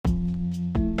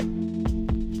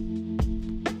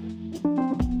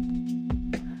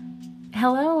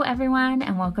Hello, everyone,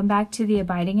 and welcome back to the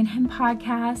Abiding in Him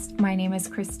podcast. My name is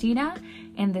Christina,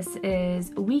 and this is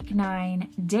week 9,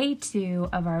 day 2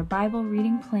 of our Bible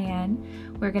reading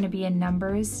plan. We're going to be in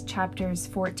Numbers chapters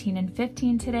 14 and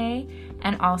 15 today,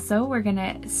 and also we're going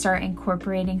to start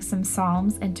incorporating some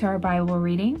Psalms into our Bible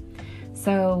reading.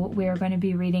 So we're going to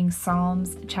be reading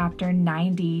Psalms chapter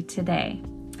 90 today.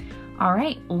 All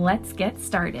right, let's get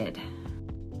started.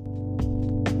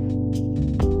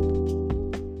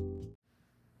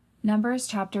 Numbers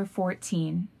chapter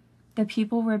 14. The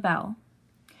people rebel.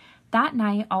 That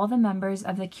night, all the members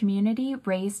of the community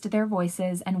raised their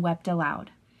voices and wept aloud.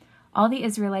 All the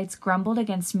Israelites grumbled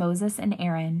against Moses and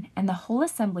Aaron, and the whole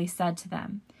assembly said to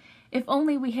them, "If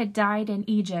only we had died in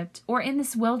Egypt or in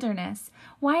this wilderness.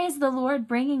 Why is the Lord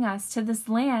bringing us to this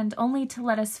land only to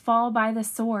let us fall by the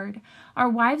sword? Our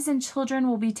wives and children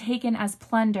will be taken as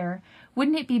plunder.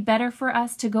 Wouldn't it be better for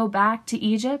us to go back to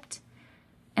Egypt?"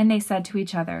 And they said to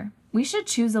each other, "We should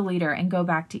choose a leader and go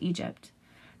back to Egypt."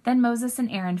 Then Moses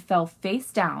and Aaron fell face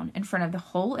down in front of the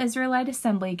whole Israelite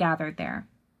assembly gathered there.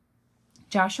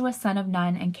 Joshua son of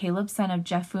Nun and Caleb son of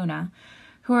Jephunneh,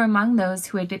 who were among those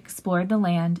who had explored the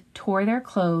land, tore their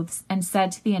clothes and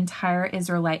said to the entire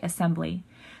Israelite assembly,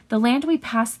 "The land we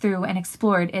passed through and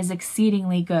explored is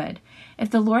exceedingly good. If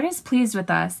the Lord is pleased with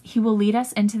us, he will lead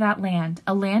us into that land,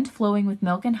 a land flowing with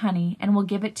milk and honey, and will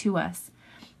give it to us.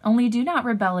 Only do not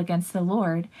rebel against the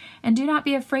Lord, and do not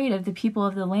be afraid of the people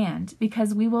of the land,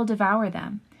 because we will devour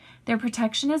them. Their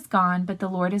protection is gone, but the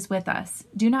Lord is with us.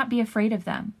 Do not be afraid of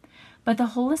them." But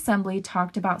the whole assembly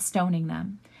talked about stoning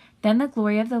them. Then the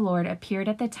glory of the Lord appeared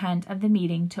at the tent of the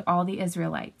meeting to all the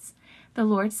Israelites. The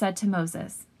Lord said to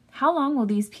Moses, "How long will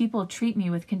these people treat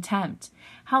me with contempt?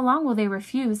 How long will they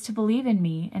refuse to believe in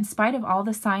me, in spite of all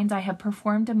the signs I have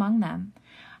performed among them?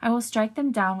 I will strike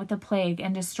them down with a plague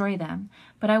and destroy them,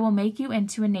 but I will make you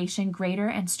into a nation greater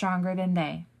and stronger than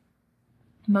they."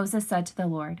 Moses said to the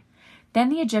Lord, "Then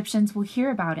the Egyptians will hear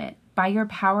about it. By your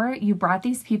power you brought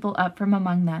these people up from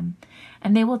among them,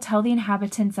 and they will tell the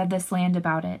inhabitants of this land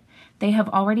about it. They have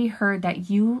already heard that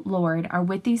you, Lord, are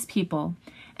with these people,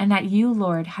 and that you,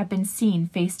 Lord, have been seen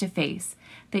face to face,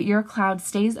 that your cloud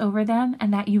stays over them,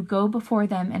 and that you go before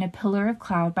them in a pillar of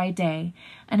cloud by day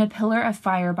and a pillar of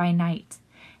fire by night.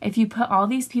 If you put all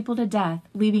these people to death,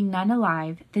 leaving none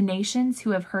alive, the nations who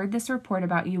have heard this report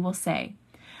about you will say,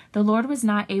 'The Lord was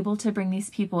not able to bring these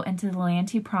people into the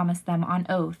land he promised them on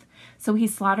oath, so he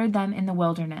slaughtered them in the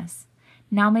wilderness.'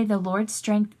 Now may the Lord's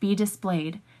strength be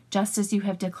displayed, just as you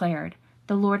have declared.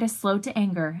 The Lord is slow to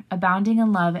anger, abounding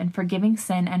in love and forgiving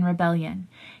sin and rebellion.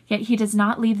 Yet he does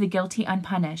not leave the guilty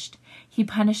unpunished. He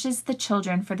punishes the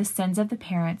children for the sins of the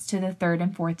parents to the 3rd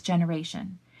and 4th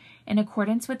generation. In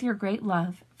accordance with your great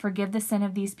love, forgive the sin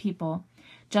of these people,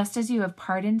 just as you have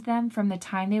pardoned them from the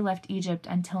time they left Egypt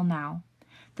until now."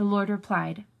 The Lord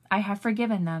replied, "I have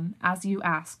forgiven them, as you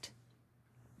asked.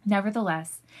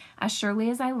 Nevertheless, as surely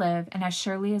as I live, and as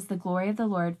surely as the glory of the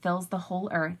Lord fills the whole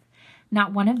earth,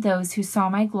 not one of those who saw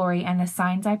my glory and the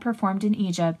signs I performed in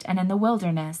Egypt and in the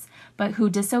wilderness, but who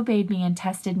disobeyed me and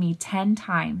tested me 10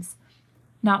 times,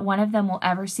 not one of them will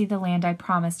ever see the land I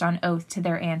promised on oath to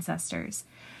their ancestors.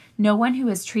 No one who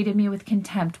has treated me with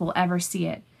contempt will ever see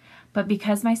it. But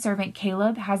because my servant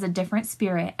Caleb has a different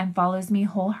spirit and follows me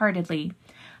wholeheartedly,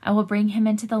 I will bring him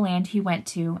into the land he went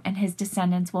to, and his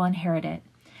descendants will inherit it.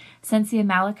 Since the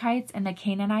Amalekites and the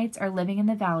Canaanites are living in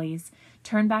the valleys,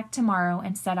 turn back tomorrow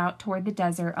and set out toward the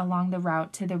desert along the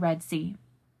route to the Red Sea."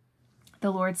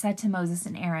 The Lord said to Moses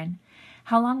and Aaron,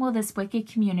 "How long will this wicked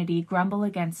community grumble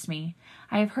against me?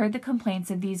 I have heard the complaints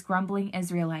of these grumbling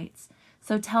Israelites.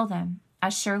 So tell them,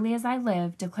 'As surely as I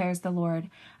live, declares the Lord,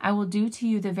 I will do to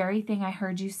you the very thing I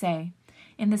heard you say.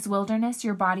 In this wilderness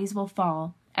your bodies will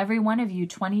fall, every one of you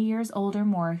 20 years old or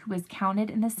more who is counted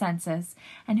in the census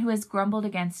and who has grumbled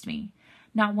against me.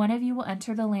 Not one of you will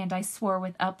enter the land I swore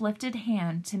with uplifted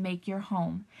hand to make your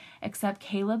home, except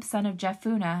Caleb son of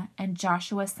Jephunneh and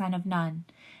Joshua son of Nun.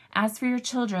 As for your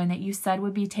children that you said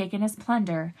would be taken as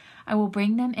plunder, I will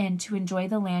bring them in to enjoy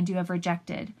the land you have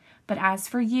rejected. But as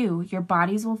for you, your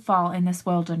bodies will fall in this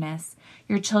wilderness.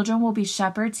 Your children will be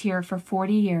shepherds here for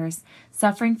 40 years,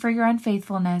 suffering for your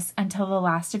unfaithfulness until the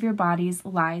last of your bodies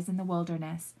lies in the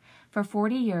wilderness. For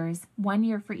 40 years, 1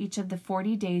 year for each of the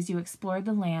 40 days you explored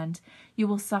the land, you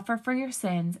will suffer for your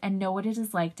sins and know what it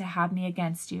is like to have me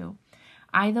against you.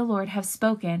 I, the Lord, have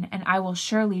spoken, and I will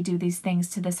surely do these things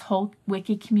to this whole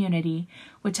wicked community,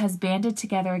 which has banded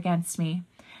together against me.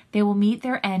 They will meet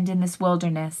their end in this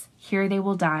wilderness. Here they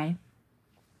will die."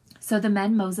 So the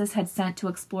men Moses had sent to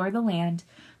explore the land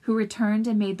who returned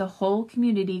and made the whole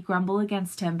community grumble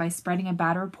against him by spreading a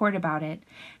bad report about it.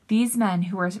 These men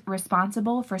who were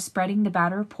responsible for spreading the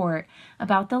bad report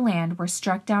about the land were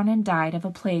struck down and died of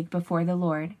a plague before the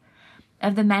Lord.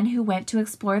 Of the men who went to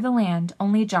explore the land,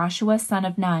 only Joshua son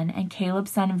of Nun and Caleb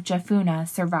son of Jephunneh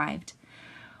survived.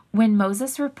 When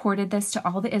Moses reported this to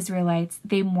all the Israelites,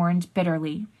 they mourned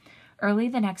bitterly. Early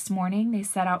the next morning, they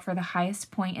set out for the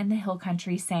highest point in the hill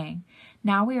country, saying,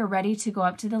 "Now we are ready to go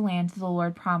up to the land the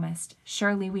Lord promised.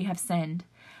 Surely we have sinned."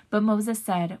 But Moses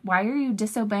said, "Why are you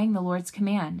disobeying the Lord's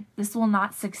command? This will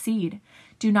not succeed.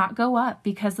 Do not go up,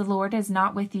 because the Lord is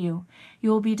not with you.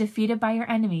 You will be defeated by your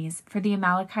enemies, for the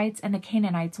Amalekites and the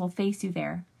Canaanites will face you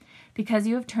there. Because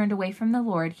you have turned away from the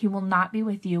Lord, he will not be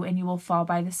with you, and you will fall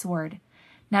by the sword."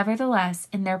 Nevertheless,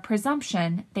 in their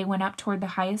presumption, they went up toward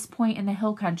the highest point in the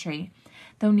hill country,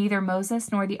 though neither Moses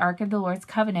nor the ark of the Lord's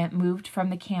covenant moved from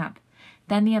the camp.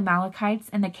 Then the Amalekites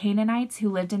and the Canaanites who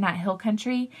lived in that hill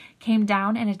country came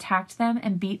down and attacked them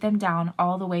and beat them down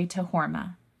all the way to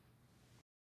Hormah.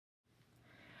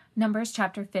 Numbers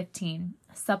chapter 15.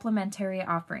 Supplementary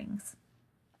offerings.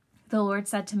 The Lord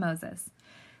said to Moses,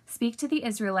 "Speak to the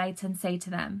Israelites and say to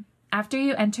them, after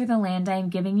you enter the land I am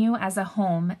giving you as a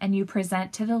home, and you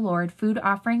present to the Lord food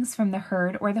offerings from the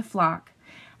herd or the flock,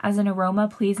 as an aroma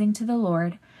pleasing to the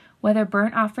Lord, whether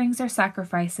burnt offerings or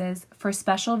sacrifices, for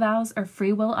special vows or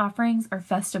free will offerings or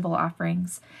festival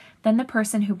offerings, then the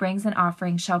person who brings an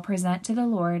offering shall present to the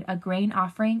Lord a grain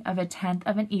offering of 1/10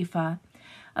 of an ephah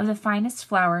of the finest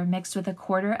flour mixed with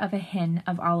 1/4 of a hin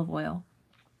of olive oil.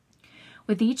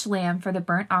 With each lamb for the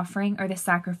burnt offering or the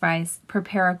sacrifice,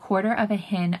 prepare 1/4 of a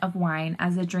hin of wine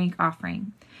as a drink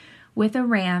offering. With a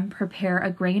ram, prepare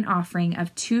a grain offering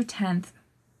of 2/10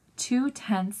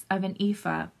 of an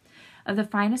ephah of the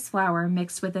finest flour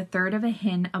mixed with 1/3 of a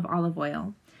hin of olive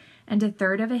oil, and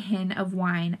 1/3 of a hin of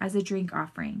wine as a drink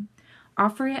offering.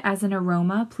 Offer it as an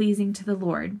aroma pleasing to the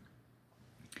Lord.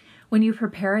 When you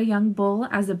prepare a young bull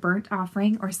as a burnt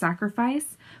offering or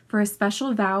sacrifice, for a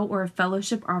special vow or a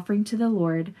fellowship offering to the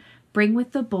Lord, bring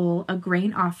with the bull a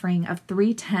grain offering of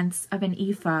 3/10 of an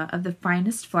ephah of the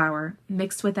finest flour,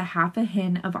 mixed with 1/2 a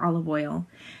hin of olive oil,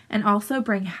 and also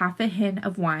bring 1/2 a hin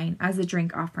of wine as a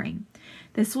drink offering.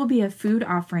 This will be a food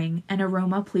offering, an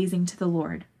aroma pleasing to the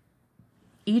Lord.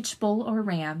 Each bull or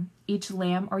ram, each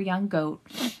lamb or young goat,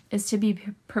 is to be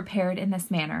prepared in this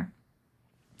manner.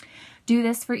 Do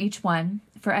this for each one,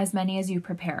 for as many as you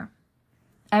prepare.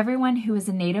 Everyone who is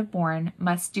a native born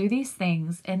must do these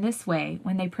things in this way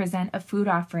when they present a food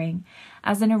offering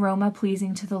as an aroma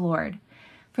pleasing to the Lord.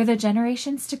 For the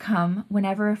generations to come,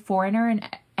 whenever a foreigner and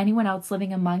anyone else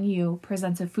living among you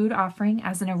presents a food offering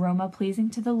as an aroma pleasing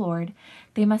to the Lord,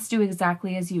 they must do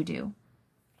exactly as you do.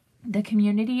 The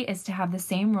community is to have the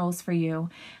same rules for you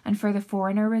and for the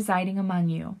foreigner residing among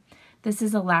you. This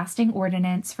is a lasting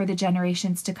ordinance for the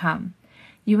generations to come.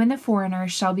 You and the foreigner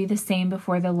shall be the same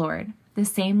before the Lord. The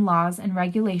same laws and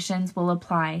regulations will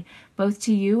apply both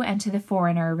to you and to the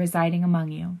foreigner residing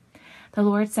among you. The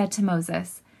Lord said to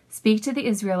Moses, "Speak to the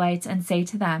Israelites and say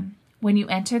to them, when you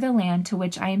enter the land to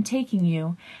which I am taking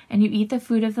you, and you eat the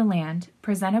food of the land,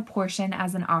 present a portion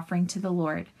as an offering to the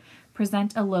Lord.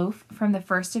 Present a loaf from the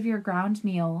first of your ground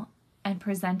meal, and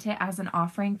present it as an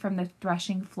offering from the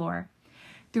threshing floor.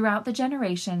 Throughout the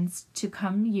generations to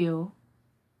come, you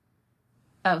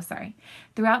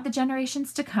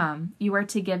are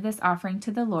to give this offering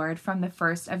to the Lord from the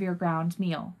first of your ground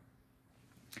meal."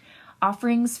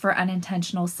 Offerings for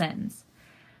unintentional sins.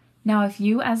 Now, if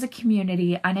you as a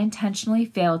community unintentionally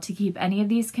fail to keep any of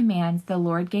these commands the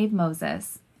Lord gave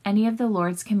Moses, any of the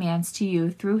Lord's commands to you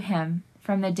through him,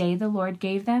 from the day the Lord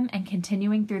gave them and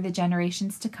continuing through the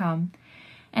generations to come,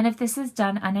 and if this is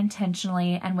done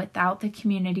unintentionally and without the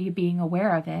community being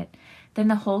aware of it, then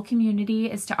the whole community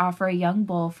is to offer a young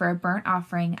bull for a burnt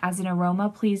offering as an aroma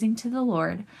pleasing to the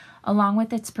Lord, along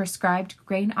with its prescribed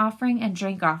grain offering and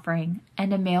drink offering,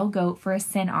 and a male goat for a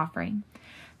sin offering.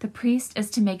 The priest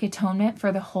is to make atonement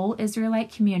for the whole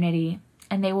Israelite community,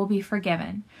 and they will be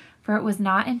forgiven, for it was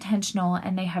not intentional,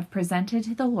 and they have presented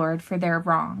to the Lord for their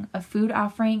wrong a food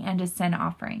offering and a sin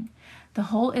offering. The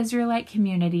whole Israelite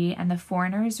community and the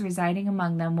foreigners residing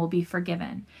among them will be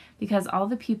forgiven, because all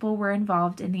the people were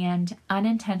involved in the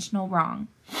unintentional wrong.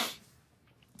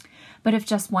 But if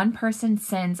just one person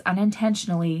sins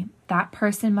unintentionally, that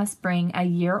person must bring a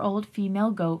year-old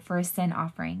female goat for a sin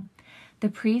offering. The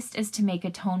priest is to make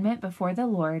atonement before the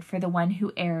Lord for the one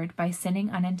who erred by sinning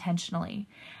unintentionally,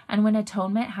 and when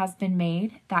atonement has been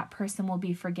made, that person will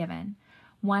be forgiven.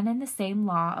 One and the same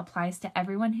law applies to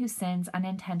everyone who sins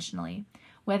unintentionally,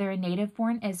 whether a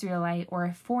native-born Israelite or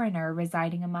a foreigner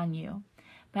residing among you.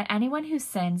 But anyone who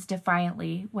sins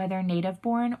defiantly, whether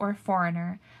native-born or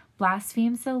foreigner,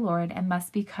 blasphemes the Lord and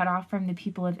must be cut off from the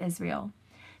people of Israel.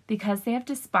 Because they have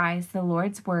despised the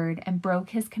Lord's word and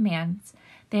broke his commands,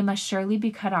 they must surely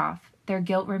be cut off. Their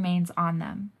guilt remains on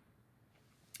them.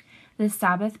 The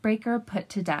Sabbath breaker put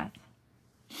to death.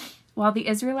 While the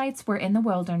Israelites were in the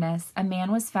wilderness, a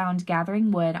man was found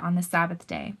gathering wood on the Sabbath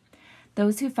day.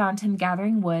 Those who found him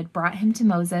gathering wood brought him to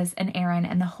Moses and Aaron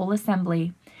and the whole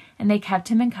assembly, and they kept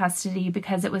him in custody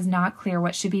because it was not clear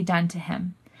what should be done to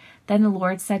him. Then the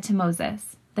Lord said to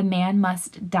Moses, "The man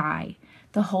must die.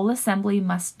 The whole assembly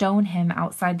must stone him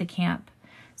outside the camp."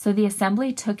 So the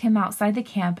assembly took him outside the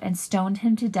camp and stoned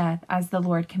him to death as the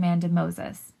Lord commanded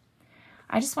Moses.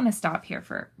 I just want to stop here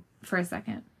for a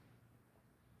second.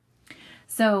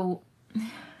 So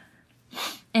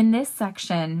in this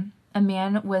section, a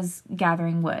man was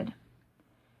gathering wood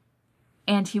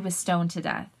and he was stoned to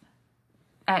death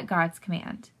at God's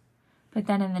command. But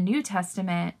then in the New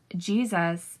Testament,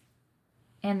 Jesus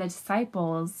and the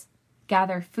disciples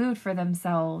gather food for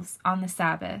themselves on the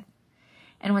Sabbath.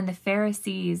 And when the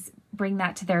Pharisees bring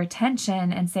that to their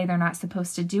attention and say they're not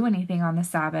supposed to do anything on the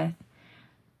Sabbath,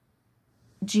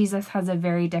 Jesus has a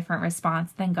very different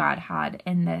response than God had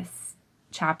in this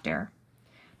chapter.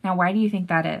 Now, why do you think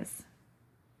that is?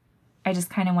 I just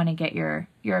kind of want to get your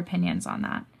opinions on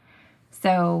that.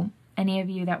 So any of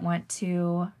you that want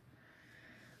to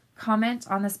comment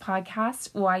on this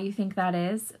podcast why you think that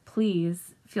is,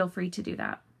 please feel free to do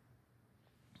that.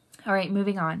 All right,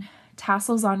 moving on.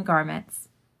 Tassels on garments.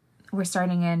 We're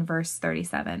starting in verse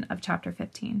 37 of chapter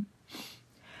 15.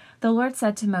 The Lord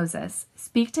said to Moses,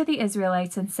 "Speak to the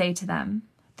Israelites and say to them,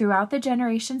 throughout the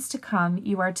generations to come,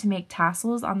 you are to make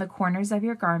tassels on the corners of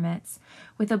your garments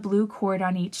with a blue cord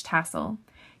on each tassel.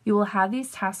 You will have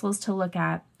these tassels to look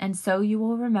at, and so you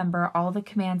will remember all the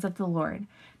commands of the Lord,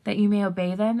 that you may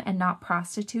obey them and not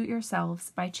prostitute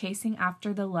yourselves by chasing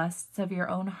after the lusts of your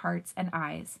own hearts and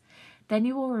eyes. Then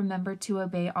you will remember to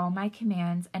obey all my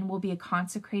commands and will be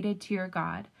consecrated to your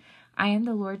God. I am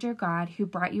the Lord your God who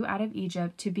brought you out of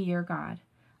Egypt to be your God.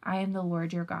 I am the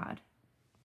Lord your God."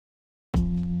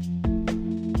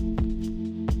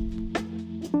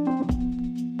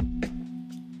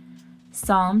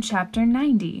 Psalm chapter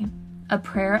 90, a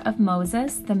prayer of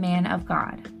Moses, the man of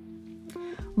God.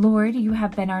 Lord, you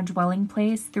have been our dwelling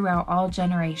place throughout all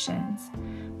generations.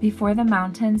 Before the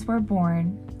mountains were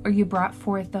born, or you brought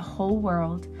forth the whole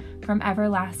world, from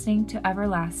everlasting to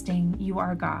everlasting, you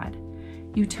are God.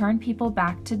 You turn people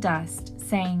back to dust,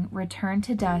 saying, "Return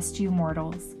to dust, you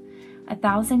mortals."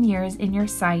 1,000 years in your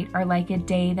sight are like a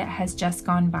day that has just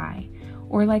gone by,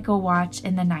 or like a watch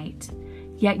in the night.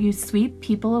 Yet you sweep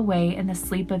people away in the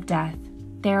sleep of death.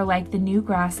 They are like the new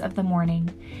grass of the morning.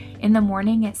 In the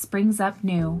morning it springs up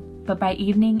new, but by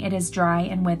evening it is dry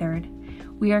and withered.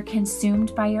 We are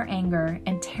consumed by your anger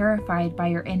and terrified by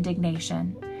your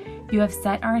indignation. You have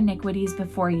set our iniquities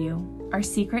before you, our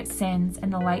secret sins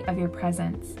in the light of your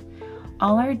presence.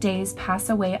 All our days pass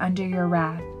away under your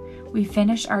wrath. We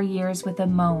finish our years with a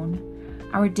moan.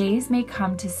 Our days may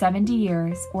come to 70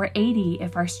 years, or 80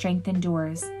 if our strength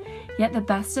endures. Yet the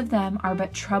best of them are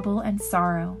but trouble and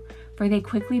sorrow, for they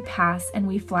quickly pass and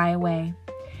we fly away.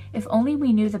 If only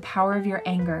we knew the power of your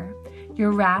anger.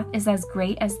 Your wrath is as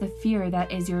great as the fear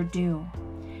that is your due.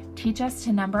 Teach us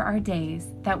to number our days,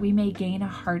 that we may gain a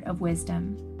heart of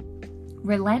wisdom.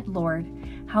 Relent, Lord.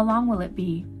 How long will it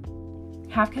be?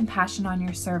 Have compassion on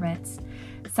your servants.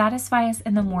 Satisfy us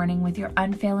in the morning with your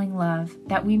unfailing love,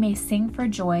 that we may sing for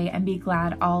joy and be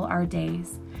glad all our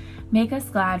days. Make us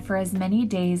glad for as many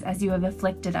days as you have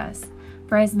afflicted us,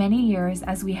 for as many years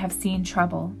as we have seen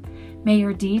trouble. May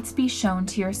your deeds be shown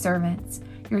to your servants,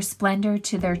 your splendor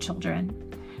to their children.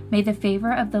 May the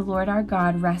favor of the Lord our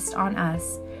God rest on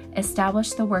us.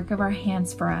 Establish the work of our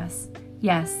hands for us.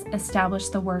 Yes, establish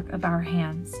the work of our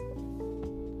hands.